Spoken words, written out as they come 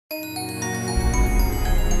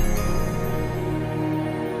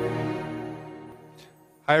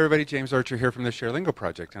Hi everybody, James Archer here from the ShareLingo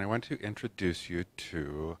Project, and I want to introduce you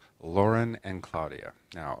to Lauren and Claudia.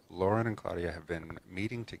 Now, Lauren and Claudia have been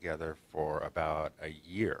meeting together for about a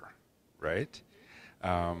year, right?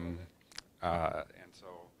 And so...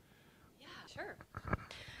 Yeah,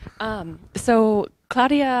 sure. So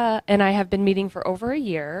Claudia and I have been meeting for over a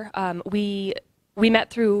year. We met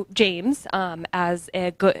through James as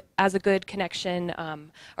a good connection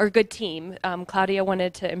or good team. Claudia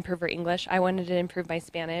wanted to improve her English. I wanted to improve my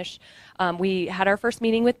Spanish. We had our first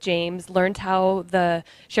meeting with James, learned how the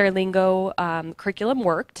ShareLingo curriculum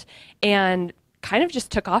worked, and kind of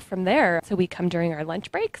just took off from there. So we come during our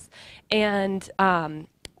lunch breaks, and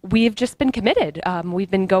we've just been committed.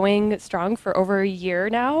 We've been going strong for over a year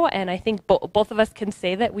now, and I think both of us can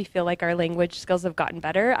say that we feel like our language skills have gotten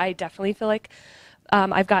better. I definitely feel like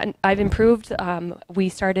I've improved. We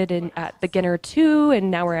started at beginner 2, and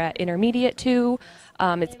now we're at intermediate 2.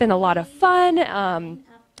 It's been a lot of fun.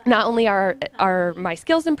 Not only are my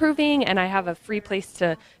skills improving, and I have a free place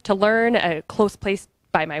to learn, a close place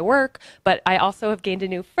by my work, but I also have gained a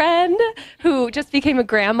new friend who just became a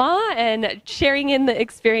grandma, and sharing in the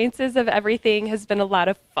experiences of everything has been a lot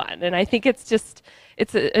of fun. And I think it's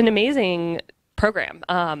an amazing program.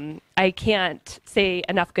 I can't say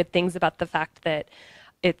enough good things about the fact that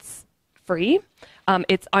it's free.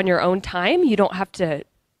 It's on your own time. You don't have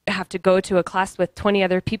to go to a class with 20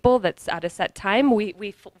 other people that's at a set time.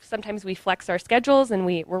 Sometimes we flex our schedules, and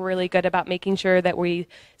we're really good about making sure that we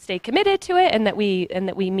stay committed to it and that we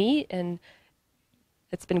meet, and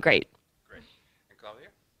it's been great. Great. And Claudia?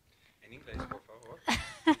 En inglés, por favor.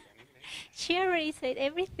 She already said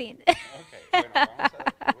everything. Okay.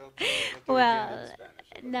 We'll Well, do it in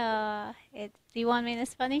Spanish. no. Do you want me in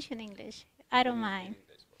Spanish or in English? I don't mind.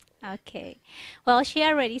 Okay. Well, she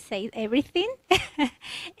already said everything,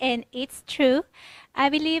 and it's true. I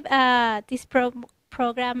believe this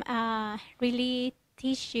program really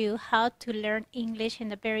teach you how to learn English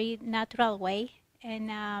in a very natural way,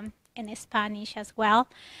 and in Spanish as well.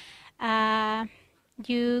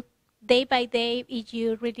 You day by day, if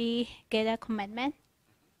you really get a commitment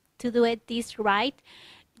to do it this right,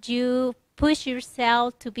 you push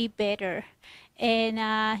yourself to be better.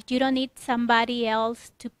 And you don't need somebody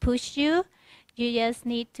else to push you. You just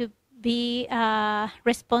need to be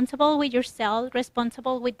responsible with yourself,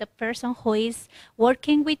 responsible with the person who is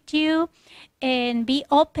working with you, and be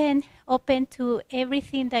open to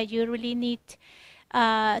everything that you really need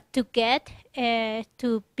to get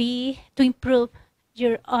to improve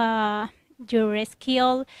your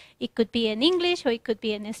skill. It could be in English or it could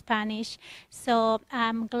be in Spanish. So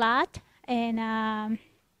I'm glad, and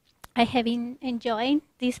I have been enjoying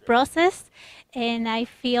this process, and I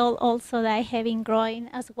feel also that I have been growing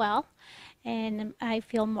as well, and I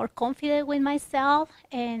feel more confident with myself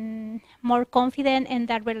and more confident in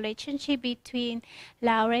that relationship between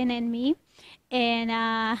Lauren and me.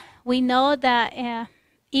 And we know that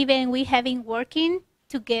even we have been working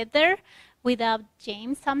together without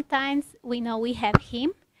James sometimes, we know we have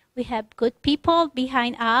him. We have good people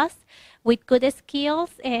behind us with good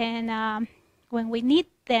skills, and when we need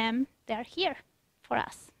them, they're here for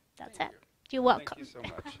us. That's it. You're welcome. Thank you so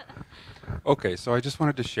much. Okay, so I just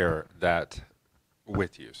wanted to share that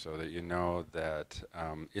with you so that you know that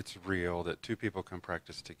it's real, that two people can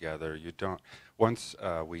practice together. Once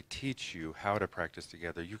we teach you how to practice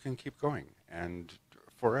together, you can keep going, and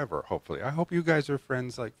forever, hopefully. I hope you guys are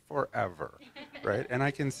friends like forever, right? And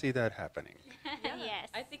I can see that happening. Yeah, Yes.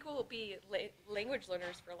 I think we'll be language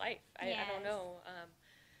learners for life. I don't know.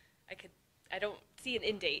 I don't see an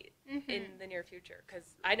end date in the near future, because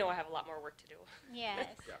I know I have a lot more work to do. Yes.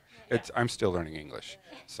 Yeah. I'm still learning English.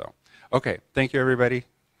 So, okay, thank you everybody.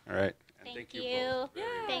 All right. And Thank you you. both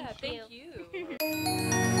very much. Yeah, Thank you. thank you.